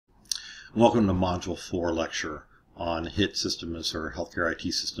Welcome to Module 4 lecture on HIT systems, or Healthcare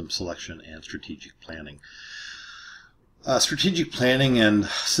IT System Selection and Strategic Planning. Strategic planning and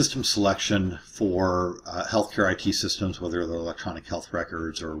system selection for healthcare IT systems, whether they're electronic health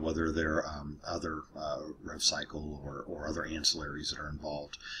records or whether they're other rev cycle or other ancillaries that are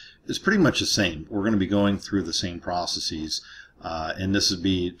involved, is pretty much the same. We're going to be going through the same processes, and this would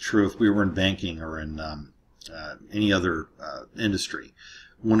be true if we were in banking or in any other industry.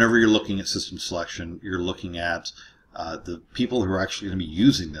 Whenever you're looking at system selection, you're looking at the people who are actually going to be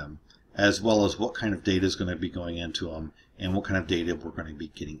using them, as well as what kind of data is going to be going into them and what kind of data we're going to be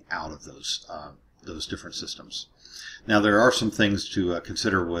getting out of those different systems. Now, there are some things to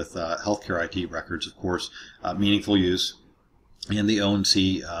consider with healthcare IT records, of course, meaningful use and the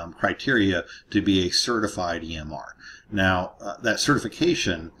O&C criteria to be a certified EMR. Now, that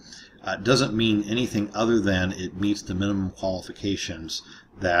certification doesn't mean anything other than it meets the minimum qualifications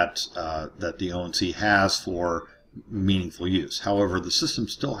that the O&C has for meaningful use. However, the system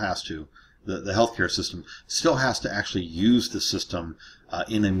still has to, the healthcare system still has to actually use the system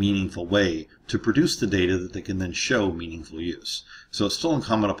in a meaningful way to produce the data that they can then show meaningful use. So it's still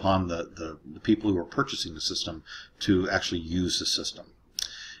incumbent upon the people who are purchasing the system to actually use the system.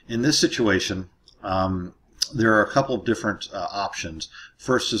 In this situation, there are a couple of different options.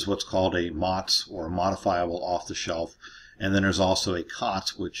 First is what's called a MOTS, or a modifiable off-the-shelf, and then there's also a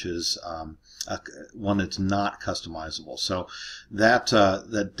COTS, which is one that's not customizable. So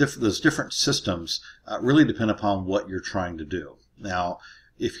those different systems really depend upon what you're trying to do. Now,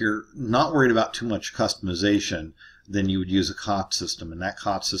 if you're not worried about too much customization, then you would use a COTS system, and that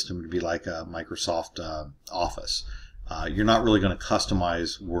COTS system would be like a Microsoft Office. You're not really going to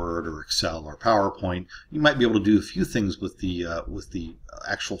customize Word or Excel or PowerPoint. You might be able to do a few things with the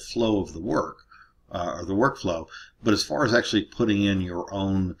actual flow of the work or the workflow, but as far as actually putting in your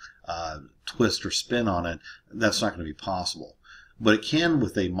own twist or spin on it, that's not going to be possible. But it can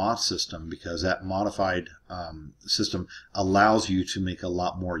with a mod system, because that modified system allows you to make a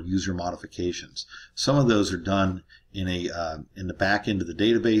lot more user modifications. Some of those are done in the back end of the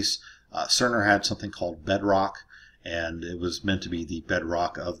database. Cerner had something called Bedrock, and it was meant to be the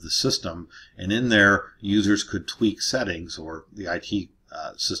bedrock of the system. And in there, users could tweak settings, or the IT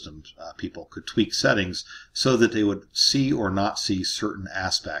systems people could tweak settings so that they would see or not see certain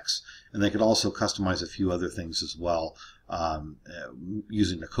aspects. And they could also customize a few other things as well,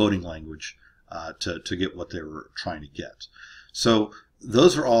 using the coding language to get what they were trying to get. So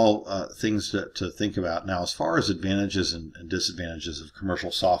those are all things to think about. Now, as far as advantages and disadvantages of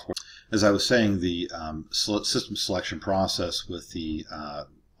commercial software, as I was saying, the system selection process with the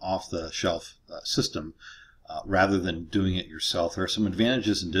off-the-shelf system, rather than doing it yourself, there are some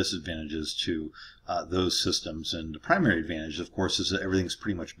advantages and disadvantages to those systems. And the primary advantage, of course, is that everything's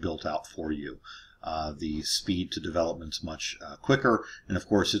pretty much built out for you. The speed to development is much quicker, and of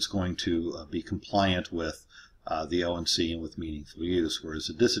course it's going to be compliant with the O&C and with meaningful use, whereas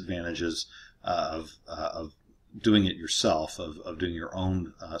the disadvantages of doing it yourself, of doing your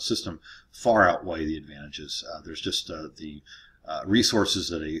own system, far outweigh the advantages. There's just the resources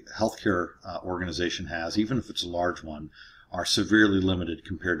that a healthcare organization has, even if it's a large one, are severely limited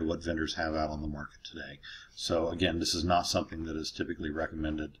compared to what vendors have out on the market today. So again, this is not something that is typically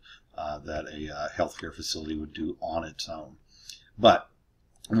recommended that a healthcare facility would do on its own. But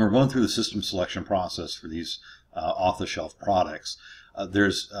when we're going through the system selection process for these off-the-shelf products,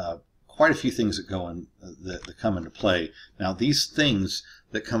 there's quite a few things that that come into play. Now, these things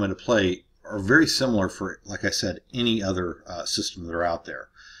that come into play are very similar for, like I said, any other system that are out there.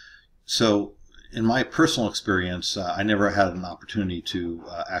 So in my personal experience, I never had an opportunity to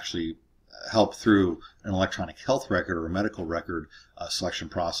actually help through an electronic health record or a medical record selection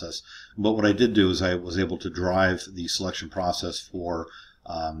process. But what I did do is I was able to drive the selection process for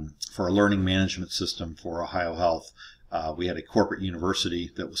a learning management system for Ohio Health. We had a corporate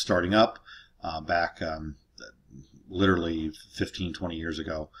university that was starting up back literally 15, 20 years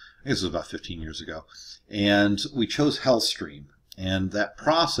ago. I guess it was about 15 years ago. And we chose HealthStream. And that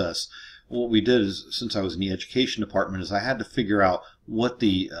process, what we did is, since I was in the education department, is I had to figure out what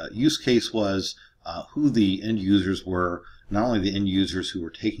the use case was, who the end users were, not only the end users who were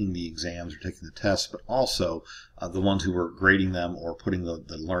taking the exams or taking the tests, but also the ones who were grading them or putting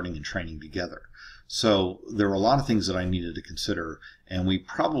the learning and training together. So there were a lot of things that I needed to consider, and we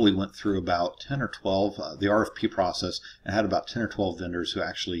probably went through about 10 or 12, the RFP process, and had about 10 or 12 vendors who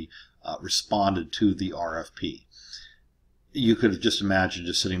actually responded to the RFP. You could have just imagined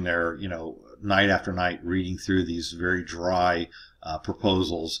just sitting there, night after night, reading through these very dry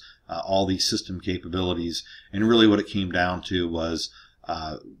proposals, all these system capabilities, and really what it came down to was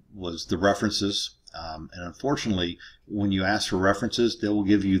was the references. And unfortunately, when you ask for references, they will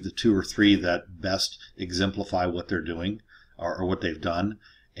give you the 2 or 3 that best exemplify what they're doing or what they've done.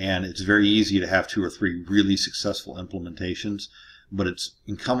 And it's very easy to have 2 or 3 really successful implementations, but it's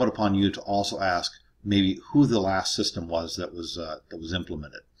incumbent upon you to also ask maybe who the last system was that was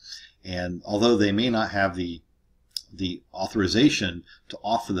implemented. And although they may not have the authorization to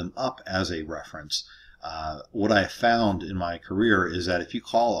offer them up as a reference, what I have found in my career is that if you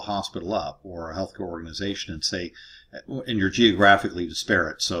call a hospital up or a healthcare organization and say, and you're geographically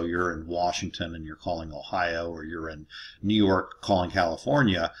disparate, so you're in Washington and you're calling Ohio, or you're in New York calling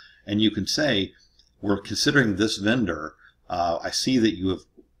California, and you can say, we're considering this vendor, I see that you have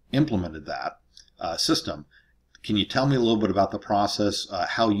implemented that system. Can you tell me a little bit about the process,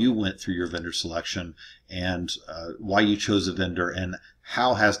 how you went through your vendor selection, and why you chose a vendor, and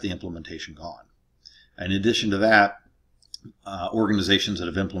how has the implementation gone? In addition to that, organizations that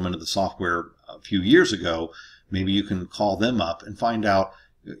have implemented the software a few years ago, maybe you can call them up and find out,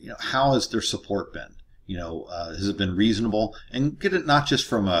 how has their support been? Has it been reasonable? And get it not just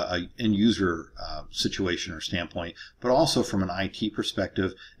from a end user situation or standpoint, but also from an IT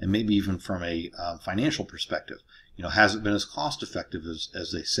perspective, and maybe even from a financial perspective. Has it been as cost effective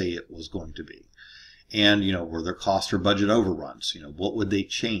as they say it was going to be? And were there cost or budget overruns? What would they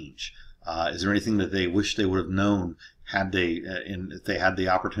change? Is there anything that they wish they would have known had they, if they had the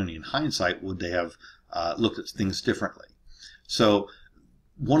opportunity in hindsight, would they have looked at things differently? So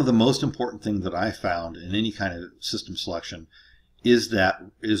one of the most important things that I found in any kind of system selection is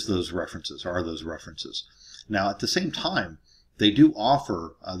those references. Now, at the same time, they do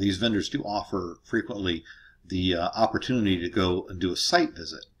offer, these vendors do offer frequently the opportunity to go and do a site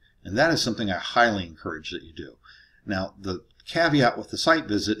visit. And that is something I highly encourage that you do. Now, the caveat with the site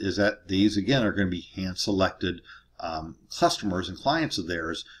visit is that these, again, are going to be hand-selected customers and clients of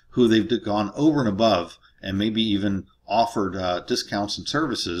theirs who they've gone over and above and maybe even offered discounts and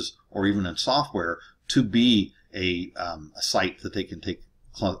services, or even in software, to be a site that they can take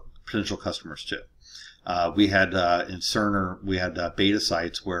potential customers to. We had in Cerner, we had beta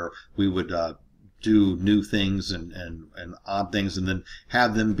sites where we would do new things and odd things, and then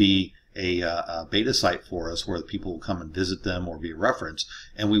have them be a beta site for us where people will come and visit them or be a reference,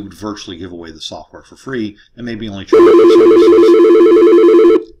 and we would virtually give away the software for free and maybe only charge for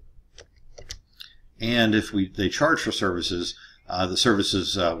services. And if they charge for services, the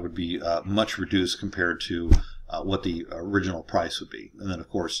services would be much reduced compared to what the original price would be. And then, of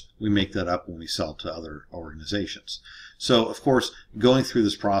course, we make that up when we sell to other organizations. So, of course, going through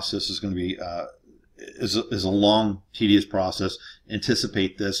this process is going to be is a long, tedious process.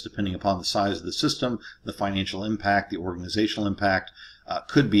 Anticipate this depending upon the size of the system, the financial impact, the organizational impact.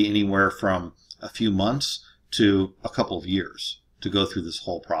 Could be anywhere from a few months to a couple of years to go through this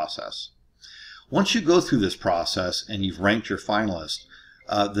whole process. Once you go through this process and you've ranked your finalists,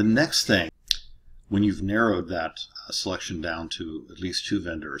 the next thing, when you've narrowed that selection down to at least 2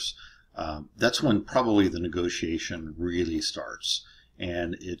 vendors, that's when probably the negotiation really starts.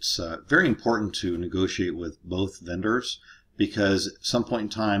 And it's very important to negotiate with both vendors, because at some point in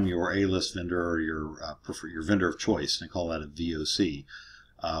time your A-list vendor, or your vendor of choice, and I call that a VOC,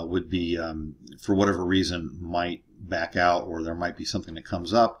 would be, for whatever reason, might back out, or there might be something that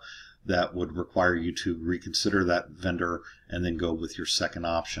comes up that would require you to reconsider that vendor and then go with your second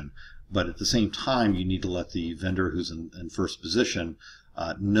option. But at the same time, you need to let the vendor who's in first position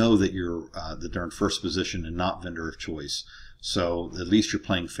know that they're in first position and not vendor of choice. So at least you're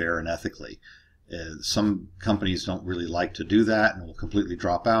playing fair and ethically. Some companies don't really like to do that and will completely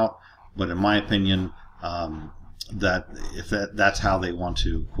drop out. But in my opinion, that if that's how they want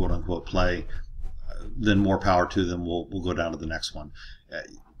to quote unquote play, then more power to them. We'll go down to the next one.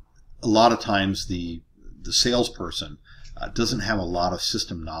 A lot of times the salesperson doesn't have a lot of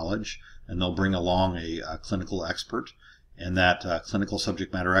system knowledge, and they'll bring along a clinical expert, and that clinical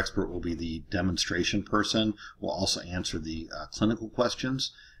subject matter expert will be the demonstration person, will also answer the clinical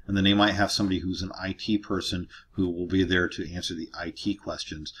questions, and then they might have somebody who's an IT person who will be there to answer the IT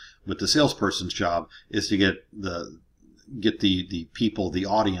questions. But the salesperson's job is to get the people, the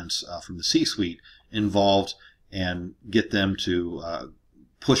audience from the C-suite involved, and get them to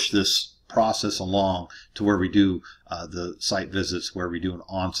push this process along to where we do the site visits, where we do an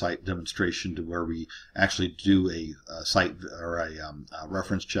on-site demonstration, to where we actually do a site or a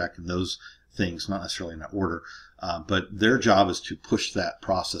reference check, and those things, not necessarily in that order, but their job is to push that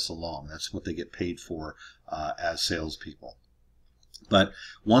process along. That's what they get paid for as salespeople. But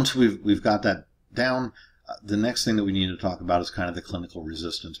once we've got that down, the next thing that we need to talk about is kind of the clinical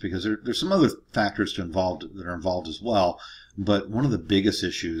resistance, because there's some other factors that are involved as well. but one of the biggest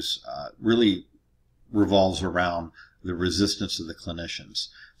issues really revolves around the resistance of the clinicians.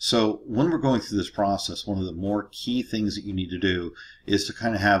 So when we're going through this process, one of the more key things that you need to do is to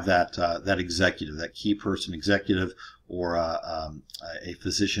kind of have that executive, that key person executive, or a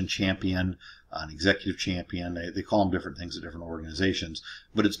physician champion, an executive champion. They call them different things at different organizations,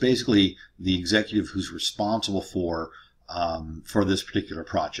 but it's basically the executive who's responsible for this particular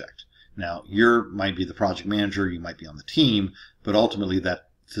project. Now, you might be the project manager, you might be on the team, but ultimately that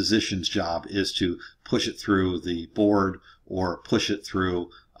physician's job is to push it through the board or push it through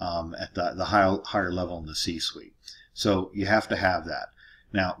at the higher level in the C-suite. So you have to have that.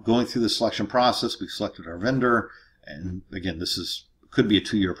 Now, going through the selection process, we selected our vendor, and again, this could be a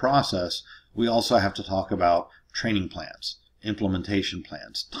 2-year process. We also have to talk about training plans, implementation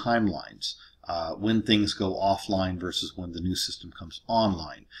plans, timelines, when things go offline versus when the new system comes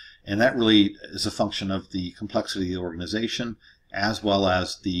online. And that really is a function of the complexity of the organization as well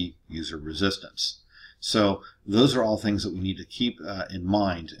as the user resistance. So those are all things that we need to keep in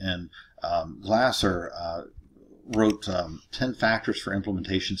mind. And Glasser wrote 10 factors for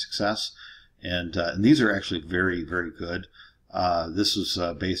implementation success, and these are actually very, very good. This was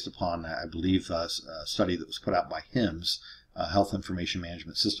based upon, I believe, a study that was put out by HIMSS, Health Information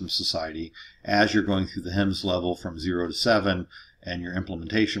Management Systems Society. As you're going through the HIMSS level from 0 to 7 and your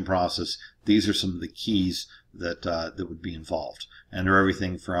implementation process, these are some of the keys that would be involved. And they're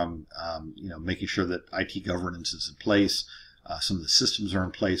everything from making sure that IT governance is in place, some of the systems are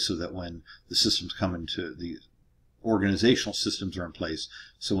in place so that when the systems come into the organizational systems are in place,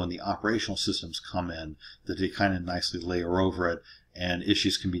 so when the operational systems come in, that they kind of nicely layer over it and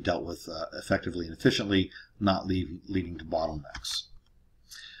issues can be dealt with effectively and efficiently, not leading to bottlenecks.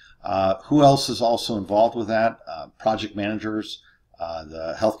 Who else is also involved with that? Project managers,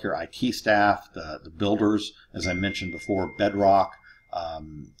 the healthcare IT staff, the builders, as I mentioned before, Bedrock,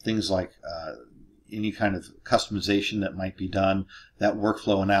 things like any kind of customization that might be done. That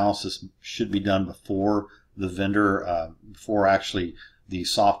workflow analysis should be done before the vendor, before actually the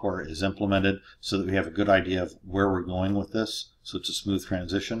software is implemented, so that we have a good idea of where we're going with this, so it's a smooth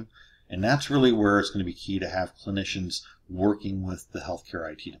transition. And that's really where it's going to be key to have clinicians working with the healthcare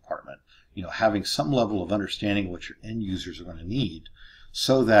IT department. Having some level of understanding of what your end users are going to need,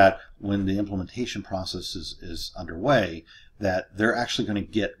 so that when the implementation process is underway, that they're actually going to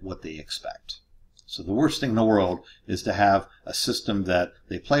get what they expect. So the worst thing in the world is to have a system that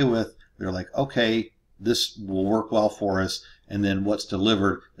they play with, they're like, okay, this will work well for us, and then what's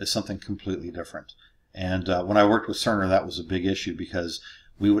delivered is something completely different. And when I worked with Cerner, that was a big issue, because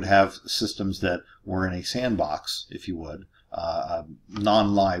we would have systems that were in a sandbox, if you would,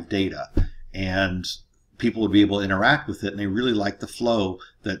 non-live data, and people would be able to interact with it, and they really liked the flow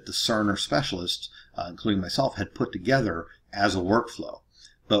that the Cerner specialists, including myself, had put together as a workflow.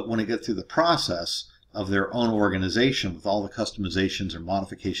 But when it gets through the process of their own organization with all the customizations or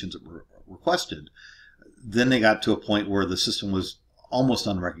modifications that were requested, then they got to a point where the system was almost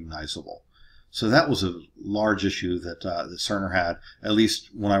unrecognizable. So that was a large issue that Cerner had, at least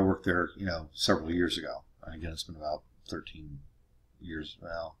when I worked there, several years ago. Again, it's been about 13 years,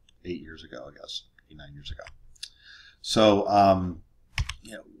 well, 8 years ago, I guess, 9 years ago. So,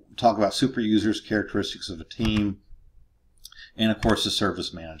 talk about super users, characteristics of a team, and of course the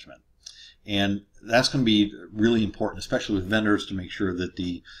service management. And that's going to be really important, especially with vendors, to make sure that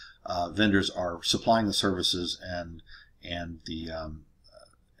the vendors are supplying the services and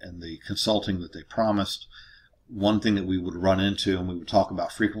the consulting that they promised. One thing that we would run into, and we would talk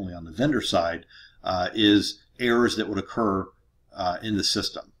about frequently on the vendor side, is errors that would occur in the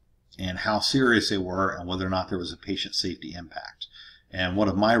system, and how serious they were, and whether or not there was a patient safety impact. And one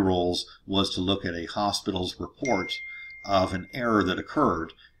of my roles was to look at a hospital's report of an error that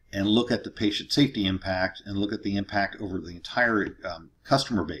occurred, and look at the patient safety impact, and look at the impact over the entire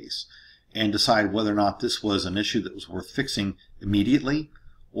customer base, and decide whether or not this was an issue that was worth fixing immediately,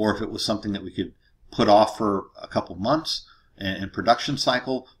 or if it was something that we could put off for a couple months in production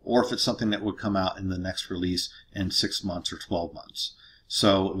cycle, or if it's something that would come out in the next release in 6 months or 12 months.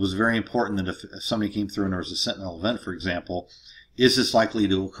 So it was very important that if somebody came through and there was a sentinel event, for example, is this likely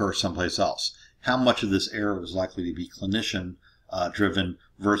to occur someplace else? How much of this error was likely to be clinician driven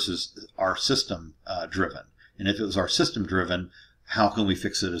versus our system driven? And if it was our system driven, how can we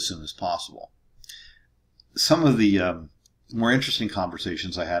fix it as soon as possible? Some of the more interesting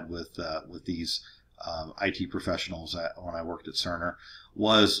conversations I had with these IT professionals when I worked at Cerner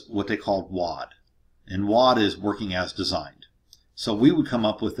was what they called WAD. And WAD is working as designed. So we would come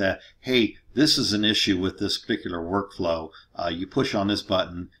up with that, hey, this is an issue with this particular workflow. You push on this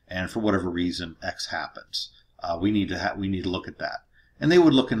button, and for whatever reason, X happens. We need to look at that. And they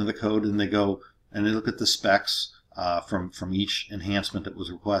would look into the code, and they look at the specs from each enhancement that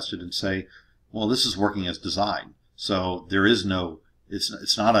was requested and say, well, this is working as designed. So there is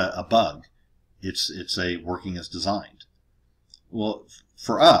it's not a bug. It's a working as designed. Well,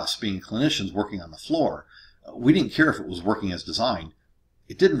 for us, being clinicians working on the floor, we didn't care if it was working as designed.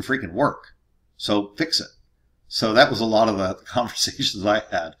 It didn't freaking work. So fix it. So that was a lot of the conversations I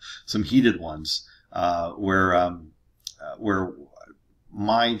had, some heated ones, where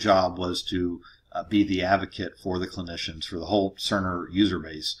my job was to be the advocate for the clinicians, for the whole Cerner user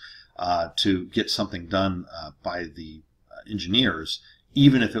base, to get something done by the engineers,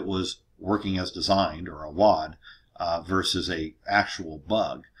 even if it was working as designed or a WAD versus a actual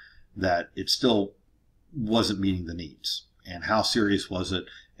bug, that it still wasn't meeting the needs. And how serious was it,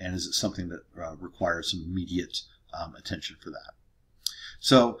 and is it something that requires some immediate attention for that?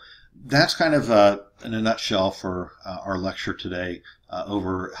 So that's kind of in a nutshell for our lecture today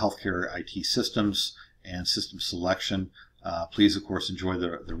over healthcare IT systems and system selection. Please, of course, enjoy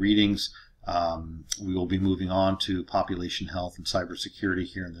the readings. We will be moving on to population health and cybersecurity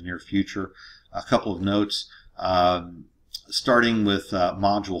here in the near future. A couple of notes. Starting with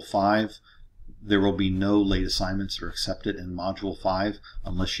Module 5, there will be no late assignments that are accepted in Module 5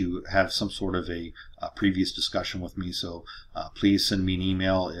 unless you have some sort of a previous discussion with me. So please send me an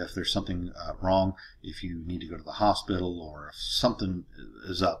email if there's something wrong, if you need to go to the hospital, or if something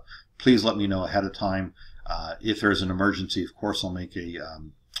is up. Please let me know ahead of time. If there's an emergency, of course, I'll make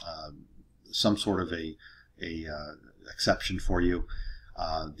some sort of a exception for you.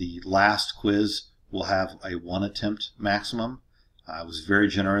 The last quiz will have a 1 attempt maximum. I was very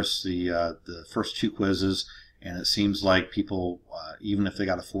generous the first 2 quizzes, and it seems like people, even if they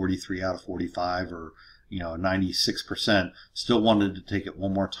got a 43 out of 45 or 96%, still wanted to take it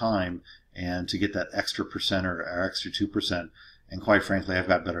one more time and to get that extra percent or extra 2%. And quite frankly, I've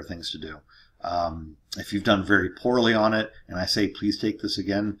got better things to do. If you've done very poorly on it, and I say please take this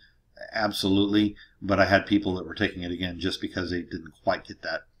again, absolutely. But I had people that were taking it again just because they didn't quite get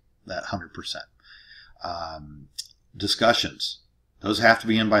that 100%. Discussions. Those have to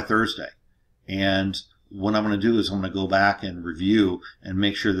be in by Thursday. And what I'm going to do is I'm going to go back and review and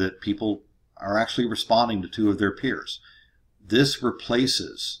make sure that people are actually responding to 2 of their peers. This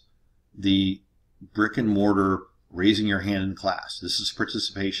replaces the brick and mortar raising your hand in class. This is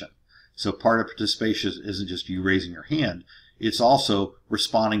participation. So part of participation isn't just you raising your hand. It's also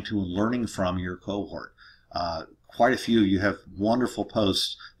responding to and learning from your cohort. Quite a few, you have wonderful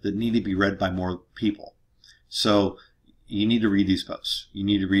posts that need to be read by more people. So you need to read these posts. You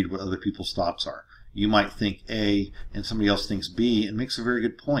need to read what other people's thoughts are. You might think A and somebody else thinks B and makes a very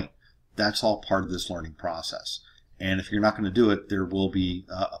good point. That's all part of this learning process. And if you're not going to do it, there will be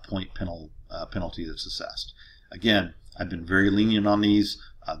a point penalty that's assessed. Again, I've been very lenient on these,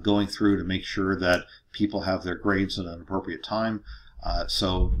 going through to make sure that people have their grades at an appropriate time.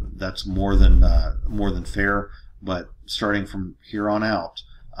 So that's more than fair. But starting from here on out,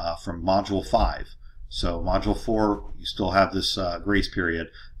 from Module 5, so Module 4, you still have this grace period,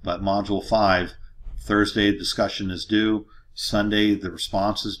 but Module 5, Thursday discussion is due, Sunday the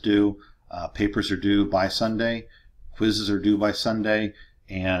response is due, papers are due by Sunday, quizzes are due by Sunday,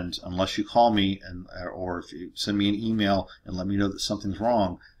 and unless you call me or if you send me an email and let me know that something's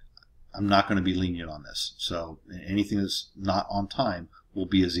wrong, I'm not going to be lenient on this. So anything that's not on time will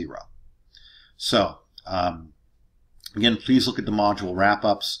be a 0. So again, please look at the module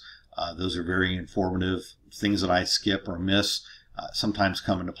wrap-ups. Those are very informative. Things that I skip or miss sometimes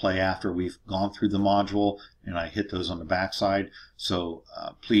come into play after we've gone through the module, and I hit those on the backside. So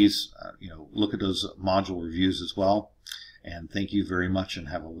please look at those module reviews as well. And thank you very much, and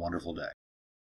have a wonderful day.